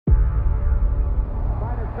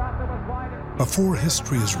Before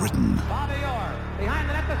history is written,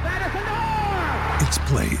 it's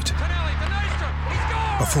played.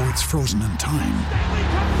 Before it's frozen in time,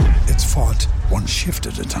 it's fought one shift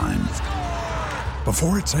at a time.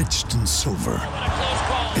 Before it's etched in silver,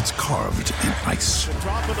 it's carved in ice.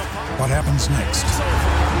 What happens next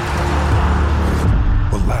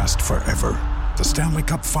will last forever. The Stanley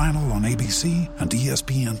Cup Final on ABC and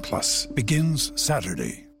ESPN Plus begins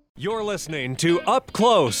Saturday. You're listening to Up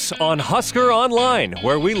Close on Husker Online,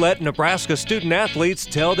 where we let Nebraska student-athletes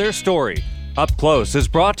tell their story. Up Close is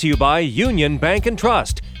brought to you by Union Bank and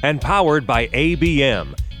Trust and powered by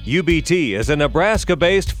ABM. UBT is a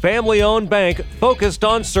Nebraska-based family-owned bank focused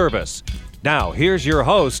on service. Now, here's your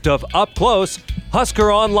host of Up Close,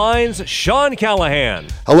 Husker Online's Sean Callahan.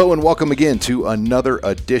 Hello and welcome again to another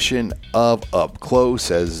edition of Up Close.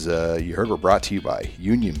 As you heard, we're brought to you by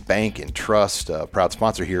Union Bank and Trust, a proud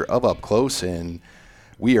sponsor here of Up Close. And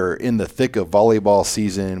we are in the thick of volleyball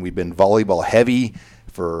season. We've been volleyball heavy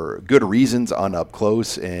for good reasons on Up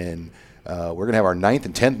Close. And we're going to have our 9th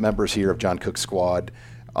and 10th members here of John Cook's squad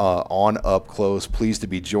on Up Close. Pleased to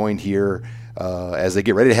be joined here as they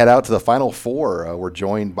get ready to head out to the Final Four. We're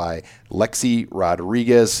joined by Lexi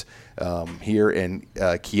Rodriguez here in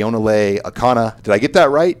Keonilei Akana. Did I get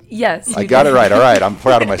that right? Yes. I got it right. All right. I'm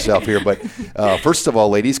proud of myself here. But first of all,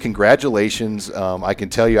 ladies, congratulations. I can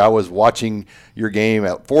tell you I was watching your game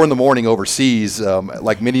at 4 a.m. overseas.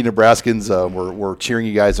 Like many Nebraskans, we're cheering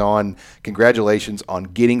you guys on. Congratulations on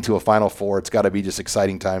getting to a Final Four. It's got to be just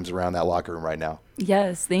exciting times around that locker room right now.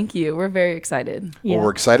 Yes, thank you. We're very excited. Well,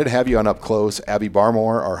 we're excited to have you on Up Close. Abby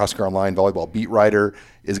Barmore, our Husker Online volleyball beat writer,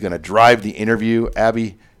 is going to drive the interview.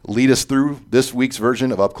 Abby, lead us through this week's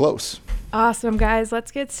version of Up Close. Awesome, guys.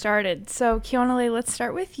 Let's get started. So, Keonilei, let's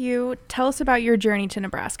start with you. Tell us about your journey to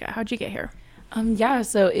Nebraska. How'd you get here?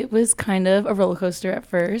 So it was kind of a roller coaster at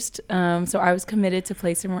first. So I was committed to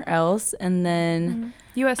play somewhere else, and then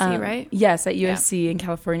USC, right? Yes, at USC in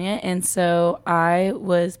California. And so I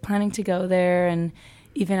was planning to go there, and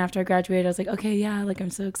even after I graduated, I was like, okay, yeah, like I'm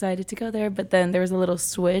so excited to go there. But then there was a little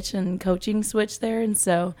switch and coaching switch there, and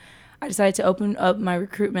so I decided to open up my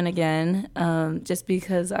recruitment again, just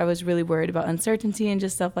because I was really worried about uncertainty and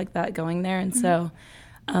just stuff like that going there. And so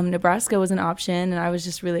Nebraska was an option, and I was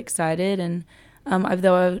just really excited. And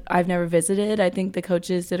though I've never visited, I think the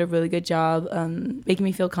coaches did a really good job making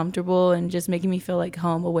me feel comfortable and just making me feel like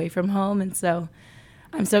home away from home. And so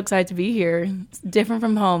I'm so excited to be here. It's different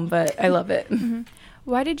from home, but I love it. Mm-hmm.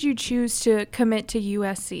 Why did you choose to commit to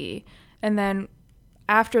USC? And then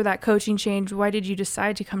after that coaching change, why did you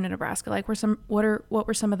decide to come to Nebraska? Like, what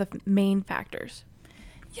were some of the main factors?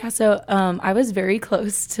 Yeah, so I was very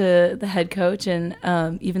close to the head coach and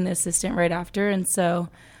even the assistant right after. And so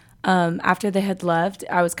after they had left,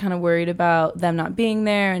 I was kind of worried about them not being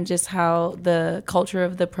there and just how the culture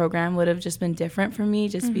of the program would have just been different for me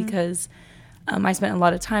just because I spent a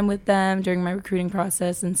lot of time with them during my recruiting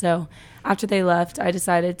process. And so after they left, I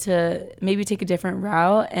decided to maybe take a different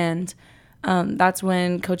route. And that's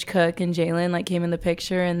when Coach Cook and Jalen came in the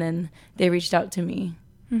picture, and then they reached out to me.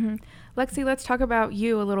 Mm-hmm. Lexi, let's talk about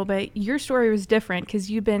you a little bit. Your story was different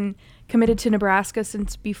because you've been committed to Nebraska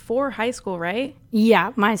since before high school, right?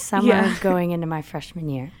 Yeah, my summer going into my freshman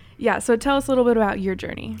year. Yeah, so tell us a little bit about your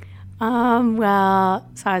journey. So I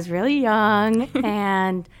was really young,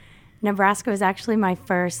 and Nebraska was actually my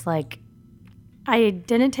first, I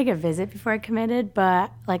didn't take a visit before I committed,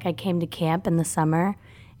 but, I came to camp in the summer,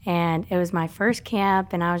 and it was my first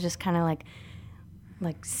camp, and I was just kind of,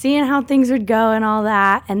 seeing how things would go and all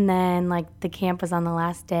that. And then, the camp was on the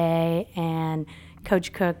last day, and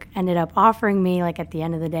Coach Cook ended up offering me, at the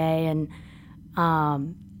end of the day. And,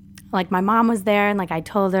 my mom was there, and, I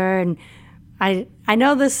told her, and I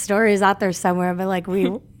know this story is out there somewhere, but,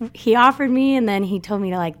 he offered me, and then he told me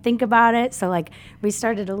to, think about it. So, we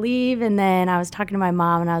started to leave, and then I was talking to my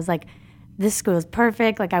mom, and I was like, this school is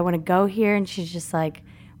perfect. I want to go here. And she's just like,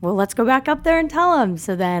 well, let's go back up there and tell him.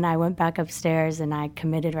 So then I went back upstairs and I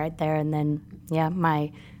committed right there. And then,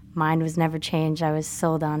 my mind was never changed. I was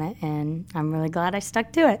sold on it, and I'm really glad I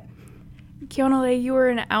stuck to it. Keonilei, you were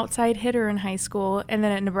an outside hitter in high school, and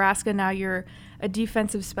then at Nebraska now you're a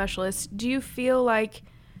defensive specialist. Do you feel like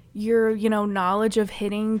your, knowledge of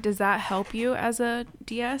hitting, does that help you as a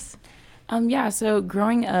DS? So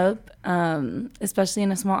growing up, especially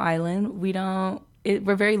in a small island,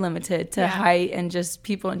 we're very limited to height and just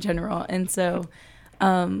people in general. And so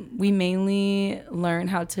we mainly learn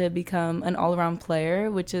how to become an all-around player,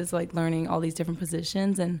 which is learning all these different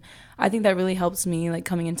positions. And I think that really helps me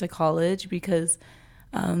coming into college because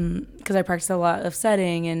because I practice a lot of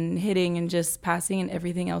setting and hitting and just passing and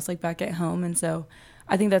everything else like back at home. And so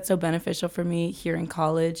I think that's so beneficial for me here in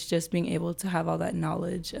college, just being able to have all that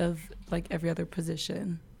knowledge of like every other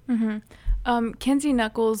position. Kenzie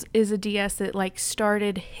Knuckles is a DS that like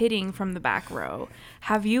started hitting from the back row.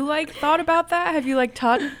 Have you like thought about that? Have you like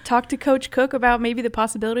talked to Coach Cook about maybe the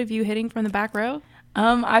possibility of you hitting from the back row?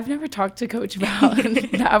 I've never talked to Coach about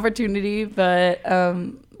the opportunity, but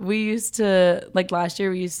we used to, like last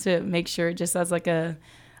year, we used to make sure just as like a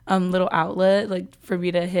little outlet, like for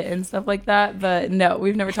me to hit and stuff like that. But no,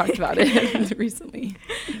 we've never talked about it recently.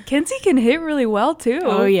 Kenzie can hit really well too.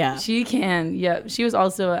 Oh, yeah. She can. Yep. She was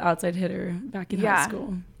also an outside hitter back in high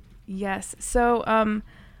school. Yes. So,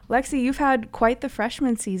 Lexi, you've had quite the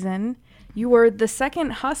freshman season. You were the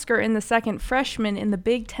second Husker and the second freshman in the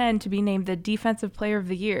Big Ten to be named the Defensive Player of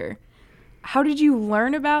the Year. How did you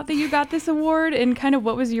learn about that you got this award, and kind of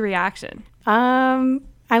what was your reaction?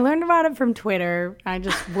 I learned about it from Twitter. I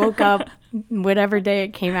just woke up whatever day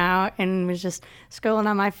it came out and was just scrolling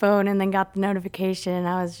on my phone and then got the notification.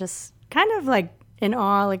 I was just kind of like in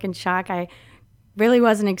awe, like in shock. I really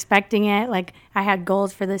wasn't expecting it. Like I had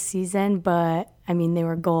goals for this season, but I mean, they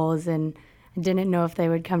were goals and I didn't know if they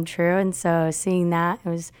would come true. And so seeing that, it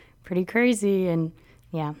was pretty crazy. And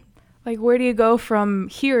yeah. Like, where do you go from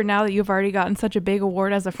here now that you've already gotten such a big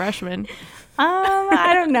award as a freshman?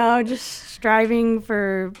 I don't know. Just striving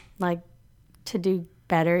for, like, to do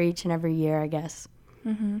better each and every year, I guess.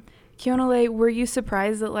 Keonilei, were you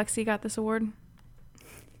surprised that Lexi got this award?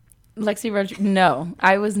 No,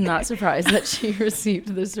 I was not surprised that she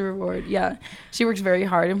received this award. Yeah, she works very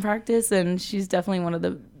hard in practice, and she's definitely one of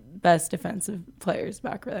the best defensive players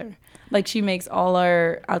back there. Like, she makes all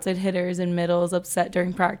our outside hitters and middles upset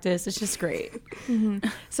during practice. It's just great.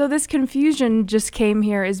 So this confusion just came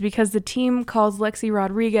here is because the team calls Lexi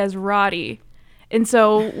Rodriguez Roddy. And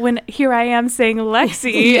so when here I am saying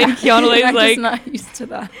Lexi, and Keonilei's I'm like, just not used to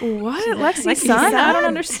that. what? Lexi's son? I don't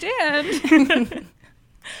understand.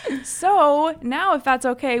 So now, if that's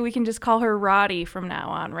okay, we can just call her Roddy from now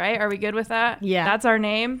on, right? Are we good with that? Yeah. That's our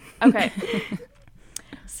name? Okay.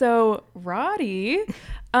 So, Roddy,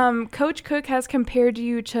 Coach Cook has compared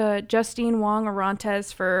you to Justine Wong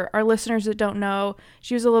Orantes. For our listeners that don't know,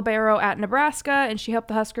 she was a libero at Nebraska, and she helped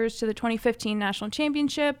the Huskers to the 2015 National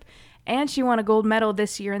Championship, and she won a gold medal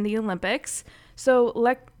this year in the Olympics. So,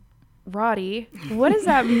 Roddy, what does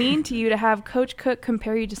that mean to you to have Coach Cook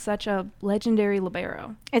compare you to such a legendary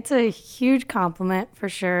libero? It's a huge compliment for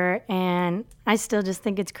sure, and I still just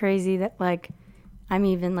think it's crazy that, like, I'm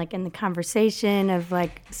even like in the conversation of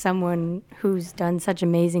like someone who's done such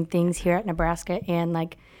amazing things here at Nebraska and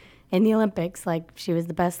like in the Olympics, like she was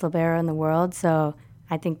the best libero in the world. So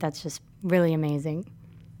I think that's just really amazing.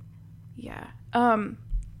 Yeah.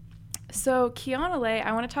 So Keonilei,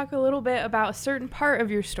 I want to talk a little bit about a certain part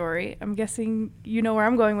of your story. I'm guessing you know where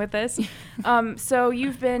I'm going with this. So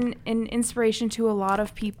you've been an inspiration to a lot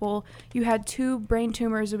of people. You had 2 brain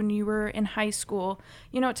tumors when you were in high school.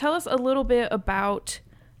 You know, tell us a little bit about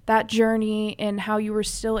that journey and how you were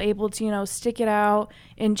still able to, you know, stick it out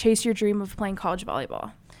and chase your dream of playing college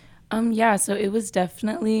volleyball. Yeah, so it was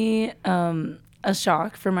definitely a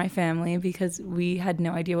shock for my family because we had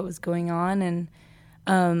no idea what was going on, and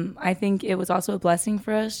I think it was also a blessing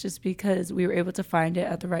for us just because we were able to find it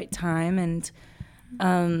at the right time. And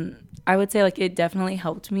I would say, like, it definitely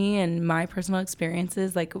helped me and my personal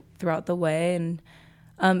experiences, like, throughout the way. And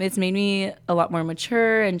it's made me a lot more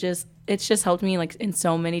mature, and it's just helped me, like, in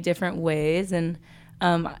so many different ways. And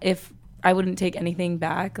if I wouldn't take anything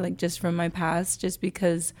back, like, just from my past, just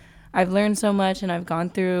because I've learned so much and I've gone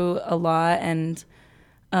through a lot. And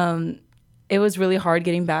it was really hard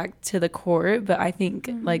getting back to the court, but I think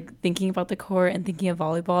like thinking about the court and thinking of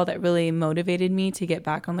volleyball, that really motivated me to get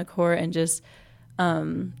back on the court and just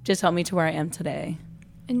helped me to where I am today.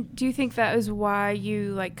 And do you think that is why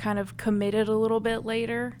you like kind of committed a little bit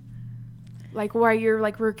later? Like why your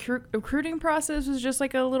like recruiting process was just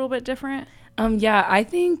like a little bit different? Yeah, I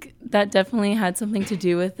think that definitely had something to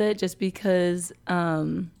do with it, just because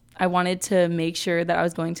I wanted to make sure that I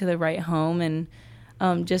was going to the right home and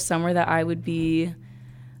just somewhere that I would be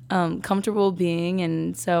comfortable being.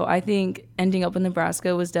 And so I think ending up in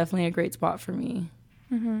Nebraska was definitely a great spot for me.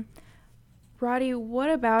 Roddy, what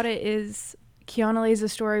about it is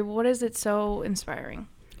Keonilei's story? What is it so inspiring?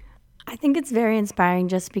 I think it's very inspiring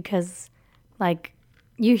just because, like,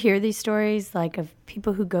 you hear these stories, like, of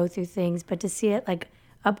people who go through things, but to see it, like,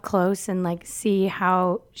 up close and, like, see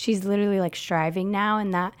how she's literally, like, striving now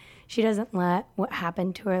and that she doesn't let what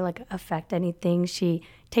happened to her, like, affect anything. She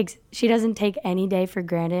doesn't take any day for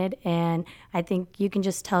granted, and I think you can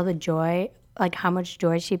just tell the joy like how much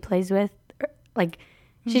joy she plays with. Like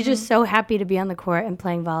she's just so happy to be on the court and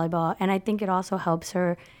playing volleyball. And I think it also helps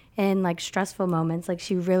her in like stressful moments. Like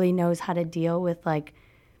she really knows how to deal with like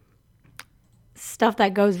stuff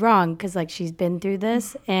that goes wrong because like she's been through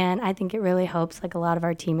this. And I think it really helps like a lot of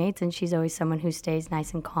our teammates. And she's always someone who stays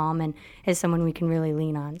nice and calm and is someone we can really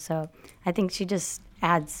lean on. So I think she just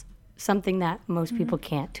adds something that most people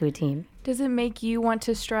can't to a team. Does it make you want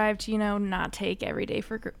to strive to, not take every day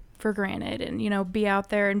for granted and, be out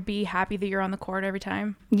there and be happy that you're on the court every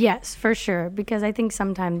time? Yes, for sure. Because I think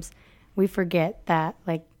sometimes we forget that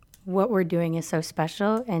like what we're doing is so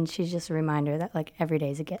special. And she's just a reminder that like every day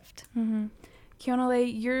is a gift. Mm-hmm.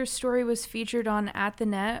 Keonilei, your story was featured on At the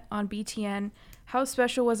Net on BTN. How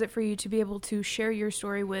special was it for you to be able to share your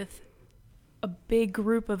story with a big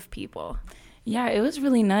group of people? Yeah, it was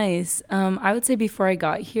really nice. I would say before I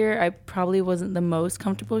got here, I probably wasn't the most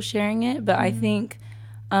comfortable sharing it, but I think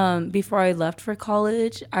before I left for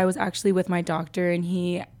college, I was actually with my doctor, and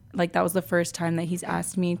that was the first time that he's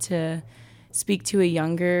asked me to speak to a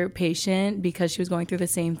younger patient because she was going through the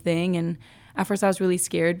same thing. And at first I was really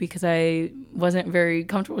scared because I wasn't very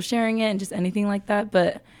comfortable sharing it and just anything like that.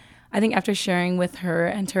 But I think after sharing with her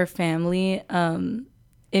and her family,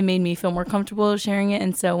 it made me feel more comfortable sharing it.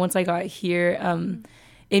 And so once I got here,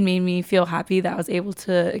 it made me feel happy that I was able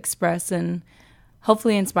to express and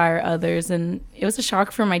hopefully inspire others. And it was a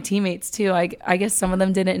shock for my teammates too. I guess some of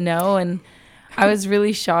them didn't know, and I was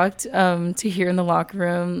really shocked to hear in the locker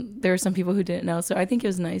room there were some people who didn't know. So I think it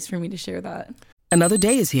was nice for me to share that. Another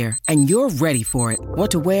day is here, and you're ready for it.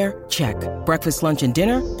 What to wear? Check. Breakfast, lunch, and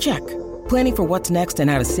dinner? Check. Planning for what's next and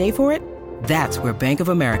how to save for it? That's where Bank of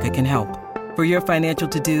America can help. For your financial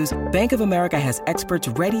to-dos, Bank of America has experts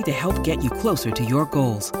ready to help get you closer to your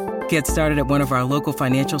goals. Get started at one of our local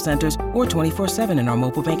financial centers or 24/7 in our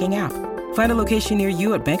mobile banking app. Find a location near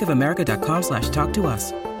you at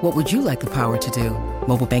bankofamerica.com/talktous. What would you like the power to do?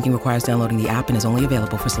 Mobile banking requires downloading the app and is only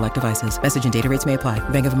available for select devices. Message and data rates may apply.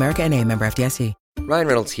 Bank of America N.A., member FDIC. Ryan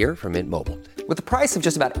Reynolds here from Mint Mobile. With the price of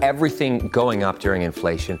just about everything going up during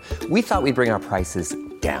inflation, we thought we'd bring our prices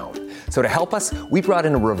down. So to help us, we brought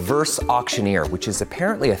in a reverse auctioneer, which is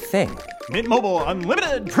apparently a thing. Mint Mobile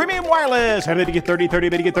Unlimited Premium Wireless. How to get 30, 30,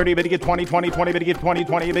 bit to get 30, bit to get 20, 20, 20, bit to get 20,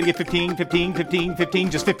 20, bit to get 15, 15, 15,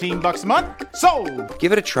 15, just $15 a month? Sold!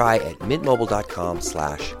 Give it a try at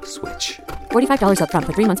mintmobile.com/switch. $45 up front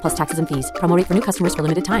for 3 months plus taxes and fees. Promo rate for new customers for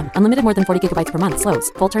limited time. Unlimited more than 40 gigabytes per month.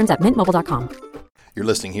 Slows full terms at mintmobile.com. You're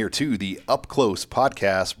listening here to the Up Close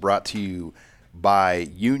podcast, brought to you by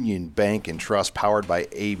Union Bank and Trust, powered by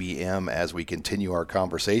ABM, as we continue our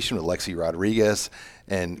conversation with Lexi Rodriguez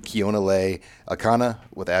and Keonilei Akana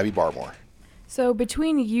with Abby Barmore. So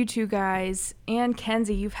between you two guys and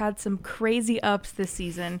Kenzie, you've had some crazy ups this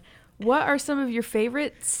season. What are some of your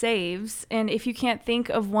favorite saves? And if you can't think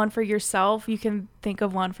of one for yourself, you can think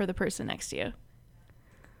of one for the person next to you.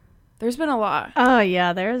 There's been a lot. Oh,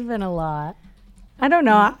 yeah, there's been a lot. I don't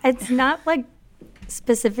know. It's not like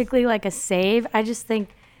specifically like a save. I just think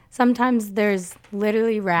sometimes there's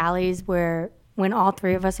literally rallies where when all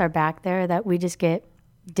three of us are back there that we just get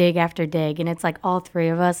dig after dig, and it's like all three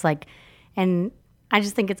of us, like, and I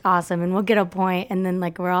just think it's awesome. And we'll get a point, and then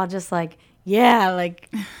like we're all just like, yeah, like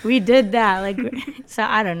we did that, like. So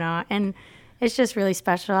I don't know, and it's just really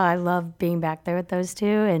special. I love being back there with those two,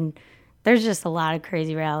 and there's just a lot of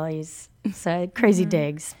crazy rallies, so crazy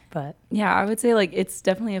digs. But yeah, I would say like it's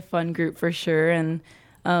definitely a fun group for sure, and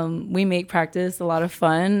we make practice a lot of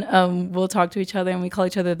fun. We'll talk to each other, and we call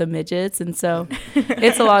each other the midgets, and so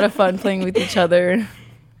it's a lot of fun playing with each other.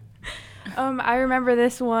 I remember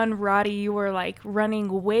this one, Roddy, you were like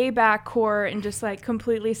running way back court and just like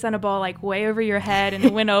completely sent a ball like way over your head, and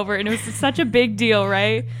it went over, and it was such a big deal,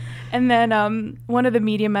 right? And then one of the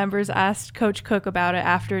media members asked Coach Cook about it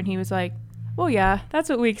after, and he was like, well, yeah, that's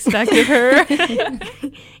what we expected her.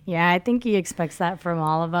 Yeah, I think he expects that from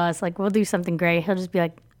all of us. Like, we'll do something great. He'll just be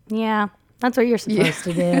like, yeah, that's what you're supposed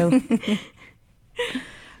to do.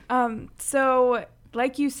 So,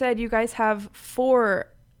 like you said, you guys have 4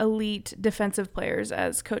 elite defensive players,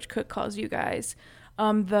 as Coach Cook calls you guys.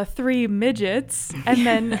 The 3 midgets, and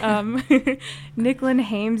then Nicklin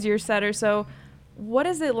Hames, your setter. So what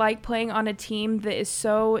is it like playing on a team that is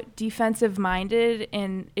so defensive minded,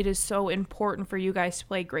 and it is so important for you guys to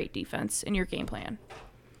play great defense in your game plan?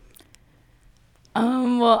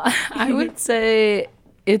 Well, I would say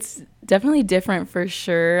it's definitely different for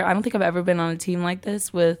sure. I don't think I've ever been on a team like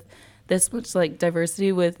this with this much like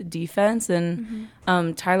diversity with defense, and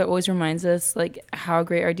Tyler always reminds us like how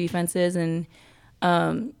great our defense is, and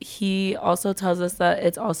he also tells us that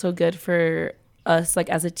it's also good for us like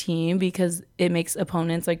as a team, because it makes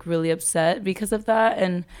opponents like really upset because of that.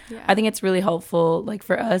 And I think it's really helpful like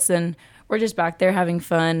for us, and we're just back there having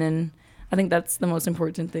fun, and I think that's the most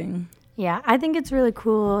important thing. Yeah, I think it's really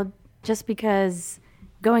cool just because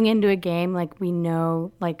going into a game, like we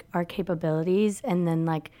know like our capabilities, and then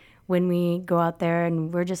like when we go out there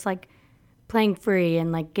and we're just like playing free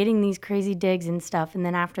and like getting these crazy digs and stuff, and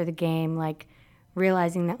then after the game like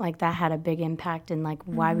realizing that like that had a big impact in like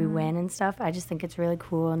why we win and stuff. I just think it's really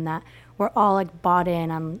cool, and that we're all like bought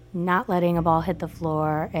in on not letting a ball hit the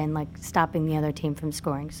floor and like stopping the other team from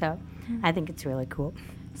scoring. So I think it's really cool.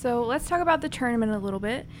 So let's talk about the tournament a little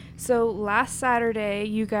bit. So last Saturday,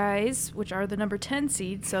 you guys, which are the number 10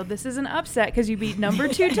 seed, so this is an upset because you beat number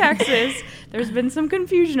 2 Texas. There's been some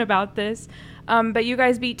confusion about this. But you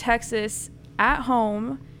guys beat Texas at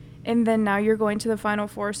home, and then now you're going to the Final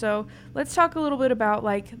Four. So let's talk a little bit about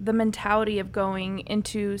like the mentality of going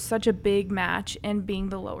into such a big match and being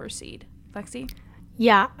the lower seed. Lexi?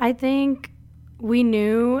 Yeah, I think we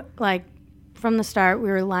knew like from the start we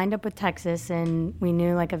were lined up with Texas, and we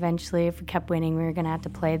knew like eventually if we kept winning we were going to have to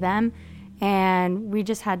play them. And we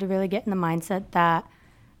just had to really get in the mindset that,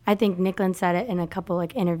 I think Nicklin said it in a couple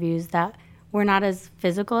like interviews, that we're not as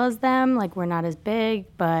physical as them, like we're not as big,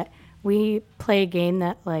 but we play a game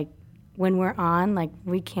that like when we're on, like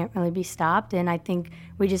we can't really be stopped. And I think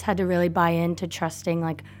we just had to really buy into trusting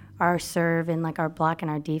like our serve and like our block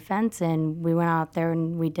and our defense. And we went out there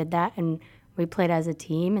and we did that, and we played as a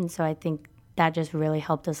team. And so I think that just really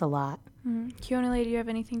helped us a lot. Keonilei, do you have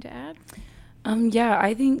anything to add? Yeah,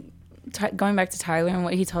 I think going back to Tyler and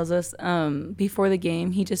what he tells us before the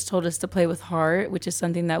game, he just told us to play with heart, which is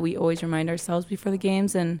something that we always remind ourselves before the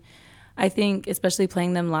games. And I think especially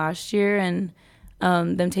playing them last year and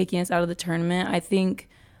them taking us out of the tournament, I think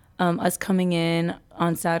us coming in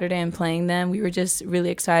on Saturday and playing them, we were just really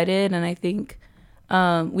excited. And I think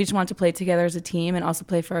we just wanted to play together as a team and also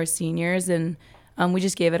play for our seniors. And we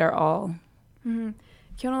just gave it our all.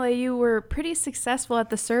 Keonilei, you were pretty successful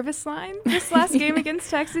at the service line this last game against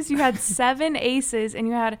Texas. You had 7 aces, and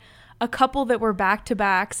you had a couple that were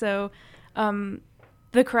back-to-back. So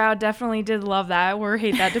the crowd definitely did love that or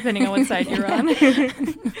hate that, depending on what side you're on.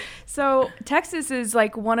 So Texas is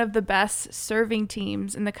like one of the best serving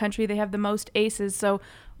teams in the country. They have the most aces. So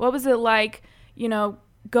what was it like, you know,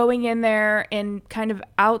 going in there and kind of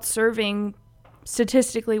out-serving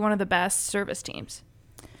statistically one of the best service teams?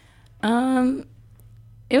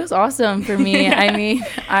 It was awesome for me. I mean,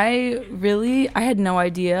 I had no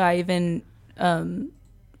idea I even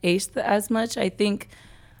aced as much. I think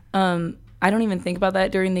I don't even think about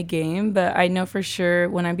that during the game, but I know for sure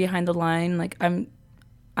when I'm behind the line, like I'm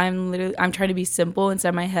trying to be simple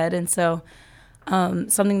inside my head. And so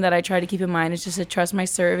something that I try to keep in mind is just to trust my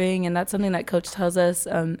serving, and that's something that coach tells us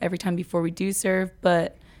every time before we do serve.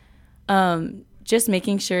 But just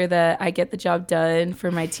making sure that I get the job done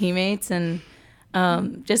for my teammates, and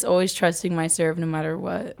just always trusting my serve no matter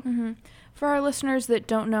what. For our listeners that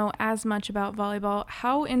don't know as much about volleyball,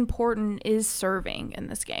 how important is serving in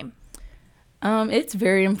this game? It's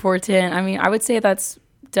very important. I mean, I would say that's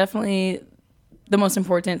definitely the most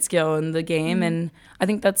important skill in the game, and I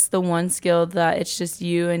think that's the one skill that it's just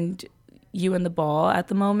you and the ball at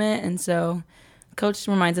the moment. And so coach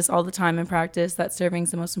reminds us all the time in practice that serving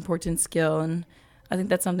is the most important skill, and I think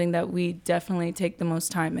that's something that we definitely take the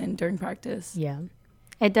most time in during practice. Yeah.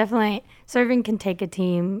 It definitely, serving can take a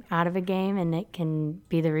team out of a game, and it can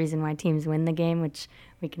be the reason why teams win the game, which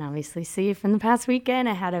we can obviously see from the past weekend.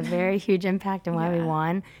 It had a very huge impact on why we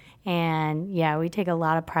won. And, yeah, we take a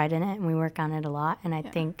lot of pride in it, and we work on it a lot. And I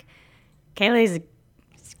think Kayleigh's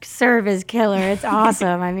serve is killer. It's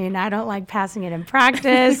awesome. I mean, I don't like passing it in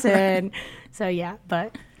practice. And so, yeah,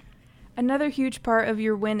 but. Another huge part of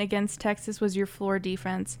your win against Texas was your floor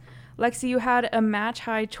defense. Lexi, you had a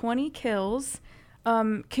match-high 20 kills.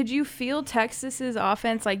 Could you feel Texas's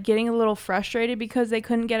offense like getting a little frustrated because they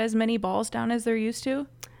couldn't get as many balls down as they're used to?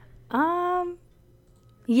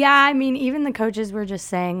 Yeah, I mean, even the coaches were just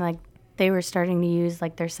saying like they were starting to use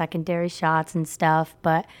like their secondary shots and stuff,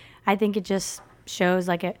 but I think it just shows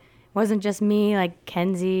like it wasn't just me, like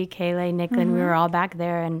Kenzie, Keonilei, Nicklin, we were all back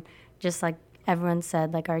there, and just like everyone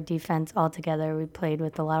said, like our defense all together, we played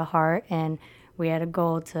with a lot of heart, and we had a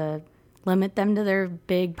goal to limit them to their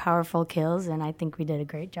big, powerful kills, and I think we did a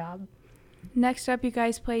great job. Next up, you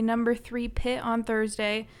guys play number 3 Pitt on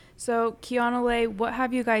Thursday. So, Keonilei, what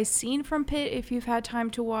have you guys seen from Pitt if you've had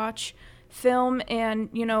time to watch film? And,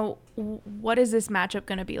 you know, what is this matchup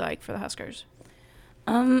going to be like for the Huskers?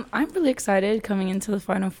 I'm really excited coming into the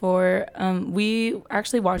Final Four. We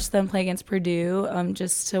actually watched them play against Purdue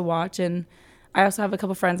just to watch, and I also have a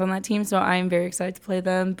couple friends on that team, so I'm very excited to play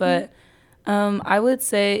them. But I would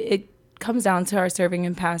say it comes down to our serving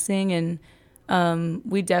and passing, and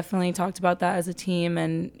we definitely talked about that as a team,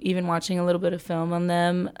 and even watching a little bit of film on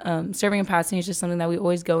them. Serving and passing is just something that we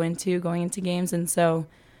always going into games, and so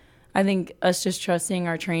I think us just trusting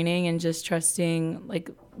our training and just trusting like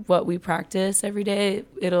what we practice every day,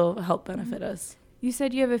 it'll help benefit us. You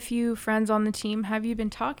said you have a few friends on the team. Have you been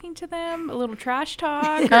talking to them? A little trash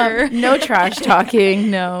talk? Or? No trash talking,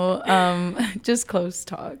 no. Just close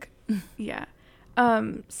talk. Yeah.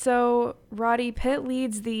 So, Roddy, Pitt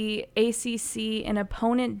leads the ACC in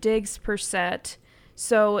opponent digs per set.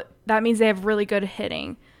 So that means they have really good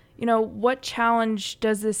hitting. You know, what challenge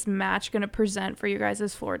does this match going to present for your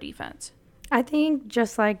guys' floor defense? I think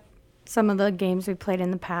just like some of the games we played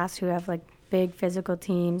in the past who have like big physical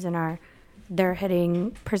teams and their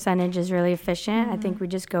hitting percentage is really efficient. I think we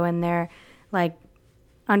just go in there like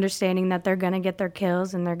understanding that they're going to get their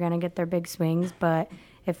kills and they're going to get their big swings. But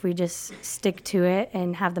if we just stick to it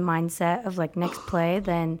and have the mindset of like next play,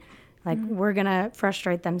 then like we're going to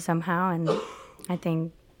frustrate them somehow. And I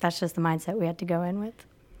think that's just the mindset we had to go in with.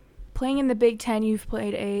 Playing in the Big Ten, you've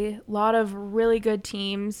played a lot of really good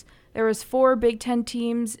teams. There was 4 Big Ten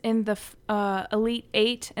teams in the Elite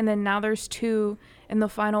 8, and then now there's 2 in the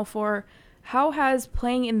Final 4. How has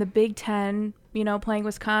playing in the Big Ten, you know, playing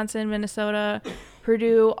Wisconsin, Minnesota,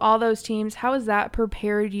 Purdue, all those teams, how has that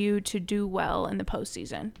prepared you to do well in the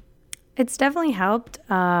postseason? It's definitely helped.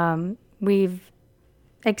 We've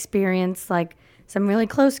experienced like some really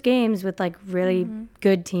close games with like really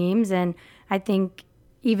good teams, and I think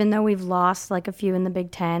even though we've lost like a few in the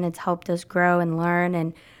Big Ten, it's helped us grow and learn.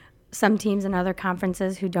 And some teams in other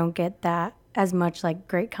conferences who don't get that as much like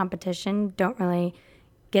great competition don't really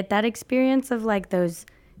get that experience of like those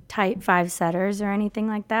tight 5 setters or anything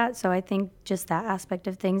like that. So I think just that aspect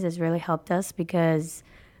of things has really helped us because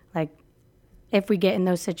like if we get in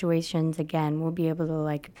those situations again, we'll be able to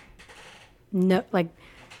like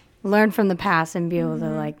learn from the past and be able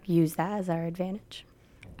to like use that as our advantage.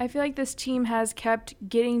 I feel like this team has kept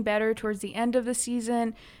getting better towards the end of the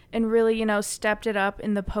season and really, you know, stepped it up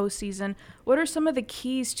in the postseason. What are some of the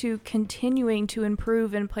keys to continuing to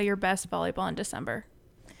improve and play your best volleyball in December?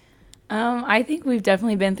 I think we've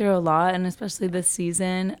definitely been through a lot, and especially this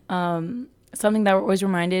season. Something that we're always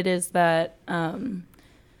reminded is that that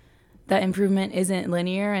improvement isn't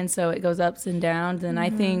linear, and so it goes ups and downs. And I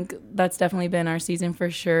think that's definitely been our season for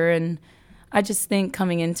sure. And I just think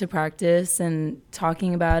coming into practice and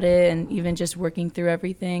talking about it and even just working through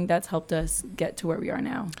everything, that's helped us get to where we are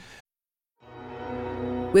now.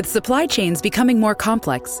 With supply chains becoming more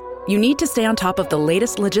complex, you need to stay on top of the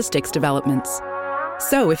latest logistics developments.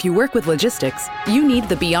 So if you work with logistics, you need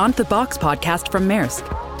the Beyond the Box podcast from Maersk.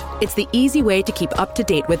 It's the easy way to keep up to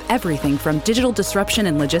date with everything from digital disruption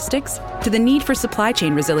in logistics to the need for supply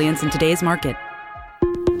chain resilience in today's market.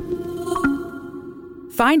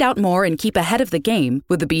 Find out more and keep ahead of the game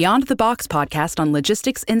with the Beyond the Box podcast on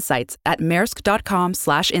logistics insights at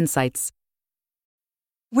maersk.com/insights.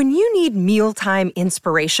 When you need mealtime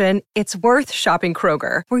inspiration, it's worth shopping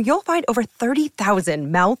Kroger, where you'll find over 30,000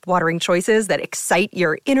 mouth-watering choices that excite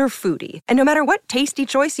your inner foodie. And no matter what tasty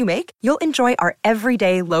choice you make, you'll enjoy our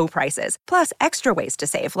everyday low prices, plus extra ways to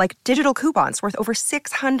save, like digital coupons worth over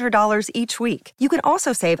 $600 each week. You can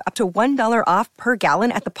also save up to $1 off per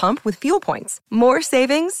gallon at the pump with fuel points. More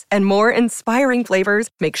savings and more inspiring flavors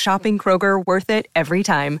make shopping Kroger worth it every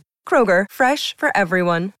time. Kroger, fresh for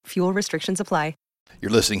everyone. Fuel restrictions apply. You're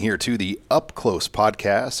listening here to the Up Close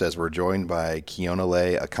podcast as we're joined by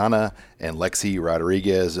Keonilei Akana and Lexi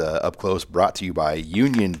Rodriguez. Up Close brought to you by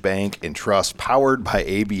Union Bank and Trust, powered by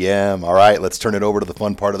ABM. All right, let's turn it over to the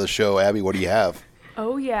fun part of the show. Abby, what do you have?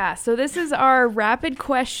 Oh, yeah. So this is our rapid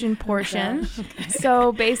question portion.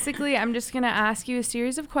 So basically, I'm just going to ask you a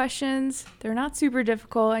series of questions. They're not super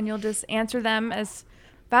difficult, and you'll just answer them as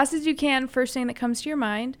fast as you can, first thing that comes to your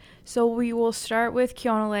mind. So we will start with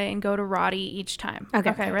Keonilei and go to Roddy each time.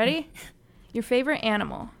 Okay, ready? Your favorite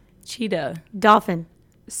animal? Cheetah. Dolphin.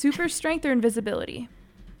 Super strength or invisibility?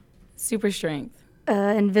 Super strength.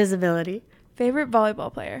 Invisibility. Favorite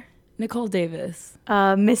volleyball player? Nicole Davis.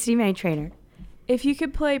 Misty May Trainer. If you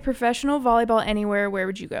could play professional volleyball anywhere, where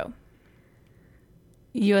would you go?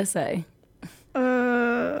 USA.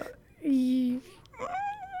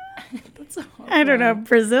 That's a hard I don't know.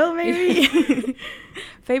 Brazil, maybe?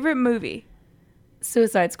 Favorite movie?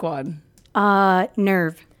 Suicide Squad.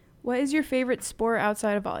 Nerve. What is your favorite sport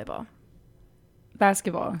outside of volleyball?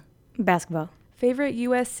 Basketball. Basketball. Favorite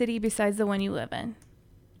U.S. city besides the one you live in?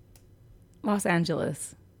 Los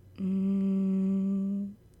Angeles.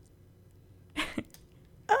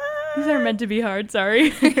 These are meant to be hard,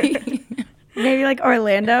 sorry. Maybe like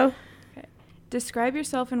Orlando. Okay. Describe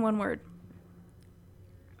yourself in one word.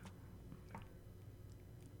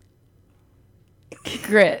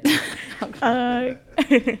 Grit.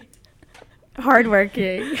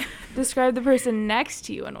 Hardworking. Describe the person next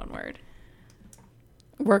to you in one word.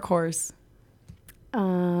 Workhorse.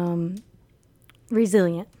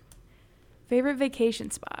 Resilient. Favorite vacation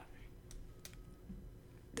spot.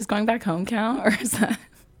 Does going back home count, or is that?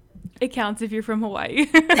 It counts if you're from Hawaii.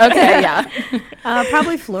 Okay, yeah.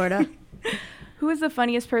 Probably Florida. Who is the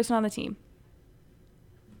funniest person on the team?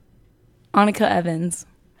 Annika Evans.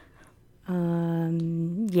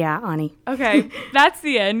 Yeah, Ani. Okay, that's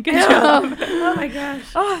the end. Good job. Oh my gosh.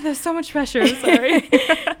 Oh, there's so much pressure. Sorry.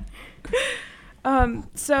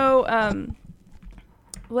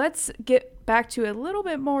 Let's get back to a little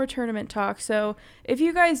bit more tournament talk. So if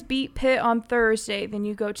you guys beat Pitt on Thursday, then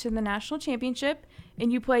you go to the national championship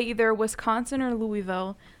and you play either Wisconsin or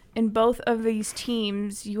Louisville. And both of these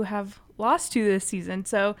teams you have lost to this season.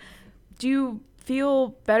 So do you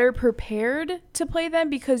feel better prepared to play them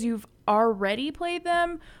because you've already played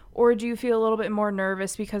them, or do you feel a little bit more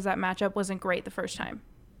nervous because that matchup wasn't great the first time?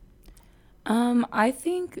 I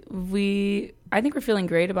think we're feeling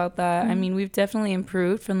great about that. I mean, we've definitely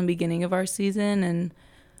improved from the beginning of our season,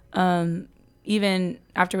 and even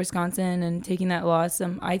after Wisconsin and taking that loss,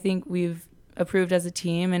 I think we've improved as a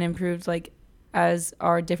team and improved like as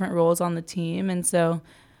our different roles on the team. And so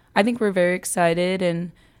I think we're very excited,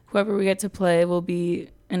 and whoever we get to play will be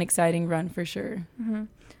an exciting run for sure. Mm-hmm.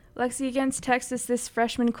 Lexi, against Texas, this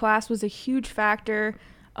freshman class was a huge factor.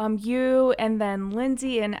 You and then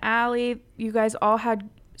Lindsay and Allie, you guys all had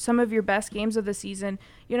some of your best games of the season.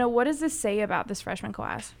 You know, what does this say about this freshman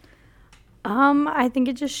class? I think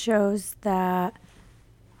it just shows that,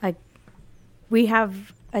 like, we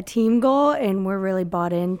have a team goal and we're really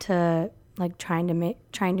bought into, like, trying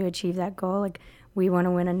to achieve that goal. Like, we want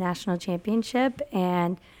to win a national championship,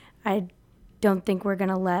 and I don't think we're going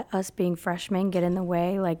to let us being freshmen get in the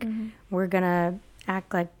way. Like, we're going to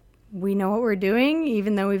act like we know what we're doing,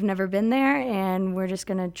 even though we've never been there, and we're just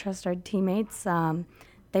going to trust our teammates.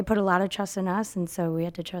 They put a lot of trust in us, and so we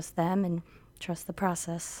had to trust them and trust the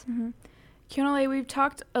process. Keonilei, we've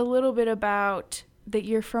talked a little bit about that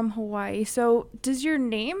you're from Hawaii. So does your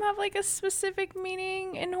name have, like, a specific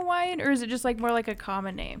meaning in Hawaiian, or is it just, like, more like a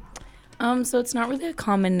common name? So it's not really a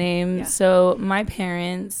common name. Yeah. So my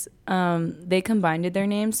parents, they combined their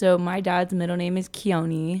names. So my dad's middle name is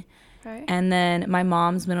Keone. Okay. And then my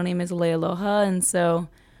mom's middle name is Lealoha. And so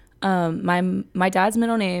my dad's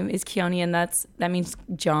middle name is Keone, and that means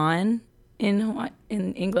John in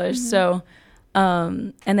English. So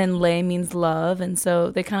and then Le means love. And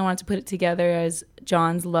so they kind of wanted to put it together as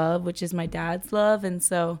John's love, which is my dad's love. And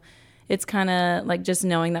so it's kind of like just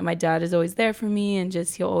knowing that my dad is always there for me, and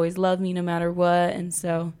just he'll always love me no matter what. And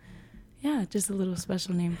so, yeah, just a little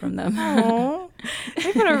special name from them. Aww.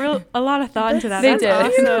 They put a lot of thought into that. They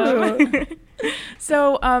That's did. awesome.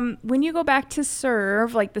 So when you go back to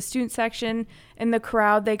serve, like the student section and the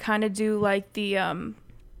crowd, they kind of do like the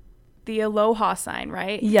aloha sign,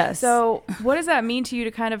 right? Yes. So what does that mean to you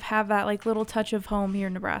to kind of have that like little touch of home here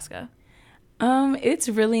in Nebraska? It's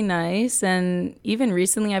really nice, and even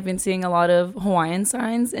recently I've been seeing a lot of Hawaiian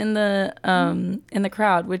signs in the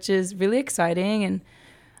crowd, which is really exciting.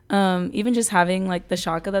 And even just having like the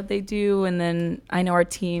shaka that they do, and then I know our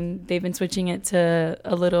team, they've been switching it to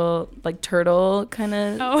a little like turtle kind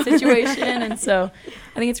of situation, and so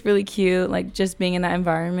I think it's really cute, like just being in that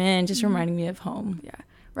environment and just reminding me of home. Yeah.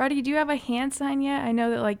 Roddy, do you have a hand sign yet? I know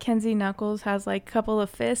that like Kenzie Knuckles has like a couple of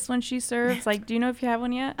fists when she serves. Like, do you know if you have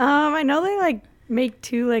one yet? I know they like make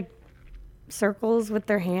two like circles with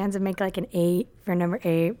their hands and make like an 8 for number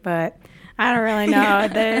 8, but I don't really know.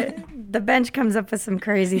 The bench comes up with some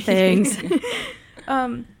crazy things.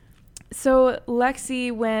 So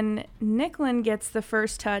Lexi, when Nicklin gets the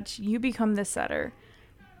first touch, you become the setter,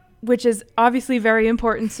 which is obviously very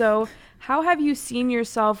important. So how have you seen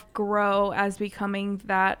yourself grow as becoming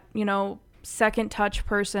that, second touch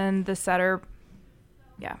person, the setter?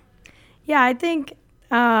 Yeah. Yeah, I think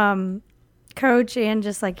coach and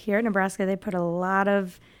just like here at Nebraska, they put a lot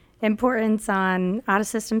of importance on out of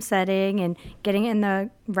system setting and getting in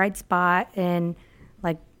the right spot, and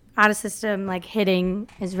like out of system like hitting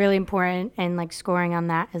is really important, and like scoring on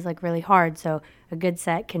that is like really hard. So a good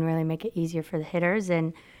set can really make it easier for the hitters,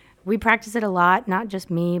 and we practice it a lot, not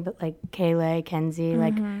just me, but like Kayla, Kenzie,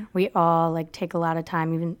 like we all like take a lot of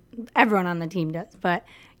time, even everyone on the team does, but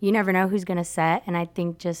you never know who's going to set. And I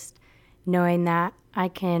think just knowing that I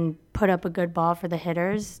can put up a good ball for the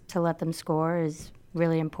hitters to let them score is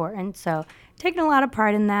really important. So taking a lot of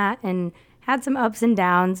part in that and had some ups and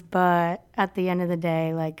downs, but at the end of the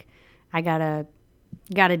day, like I gotta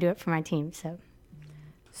do it for my team.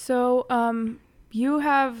 So you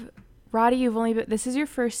have, Roddy, this is your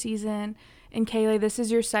first season, and Keonilei, this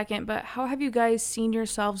is your second, but how have you guys seen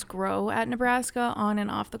yourselves grow at Nebraska on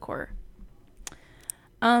and off the court?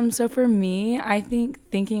 So for me, I think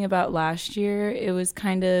thinking about last year, it was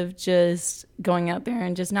kind of just going out there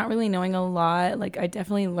and just not really knowing a lot. Like I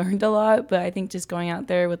definitely learned a lot, but I think just going out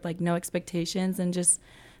there with like no expectations and just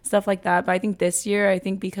stuff like that. But I think this year, I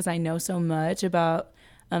think because I know so much about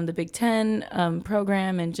the Big Ten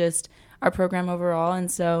program and just our program overall,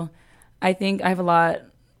 and so I think I have a lot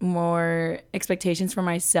more expectations for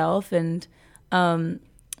myself and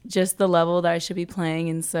just the level that I should be playing.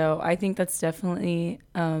 And so I think that's definitely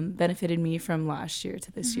benefited me from last year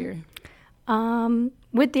to this year.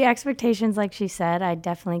 With the expectations, like she said, I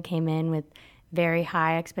definitely came in with very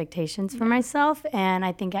high expectations for myself. And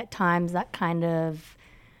I think at times that kind of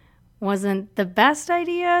wasn't the best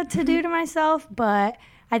idea to do to myself. But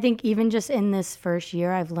I think even just in this first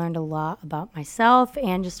year, I've learned a lot about myself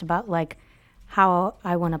and just about like how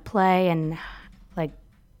I want to play and like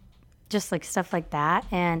just like stuff like that.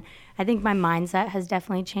 And I think my mindset has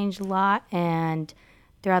definitely changed a lot. And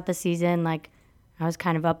throughout the season, like I was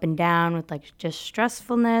kind of up and down with like just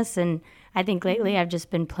stressfulness. And I think lately I've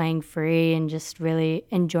just been playing free and just really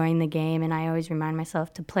enjoying the game. And I always remind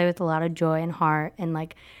myself to play with a lot of joy and heart. And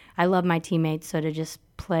like I love my teammates, so to just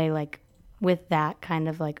play like with that kind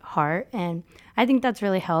of like heart. And I think that's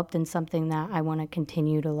really helped and something that I want to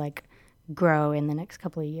continue to like grow in the next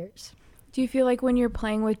couple of years. Do you feel like when you're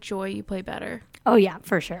playing with joy, you play better? Oh, yeah,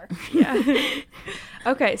 for sure. Yeah.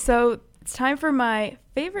 Okay, so it's time for my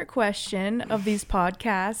favorite question of these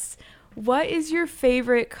podcasts. What is your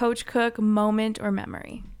favorite Coach Cook moment or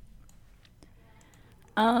memory?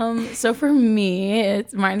 So for me,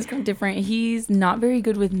 mine's kind of different. He's not very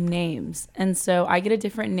good with names, and so I get a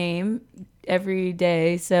different name every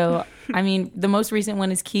day. So, I mean, the most recent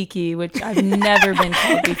one is Kiki, which I've never been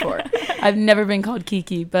called before. I've never been called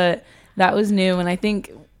Kiki, but that was new. And I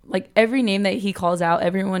think like every name that he calls out,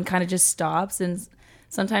 everyone kind of just stops and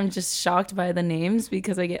sometimes just shocked by the names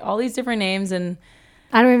because I get all these different names and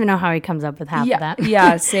I don't even know how he comes up with half of that.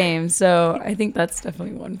 Yeah, same. So I think that's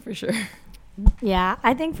definitely one for sure. Yeah,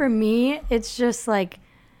 I think for me, it's just like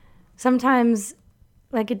sometimes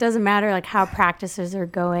like it doesn't matter like how practices are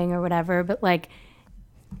going or whatever, but like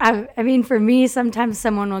I mean, for me, sometimes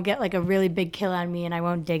someone will get like a really big kill on me and I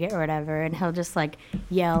won't dig it or whatever. And he'll just like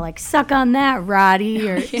yell like, suck on that, Roddy,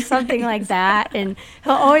 or something like that. And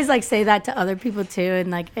he'll always like say that to other people too.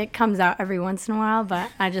 And like it comes out every once in a while, but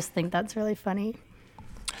I just think that's really funny.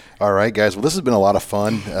 All right, guys. Well, this has been a lot of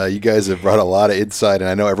fun. You guys have brought a lot of insight, and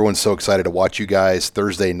I know everyone's so excited to watch you guys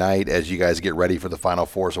Thursday night as you guys get ready for the Final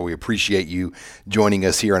Four. So we appreciate you joining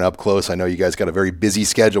us here on Up Close. I know you guys got a very busy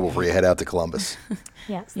schedule before you head out to Columbus.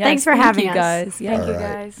 Yes. Thanks for having us. Guys. Yeah. Thank you,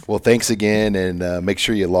 guys. Well, thanks again, and make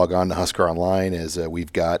sure you log on to Husker Online as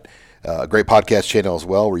we've got a great podcast channel as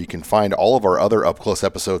well where you can find all of our other Up Close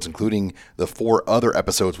episodes, including the 4 other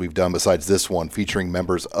episodes we've done besides this one featuring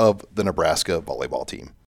members of the Nebraska volleyball team.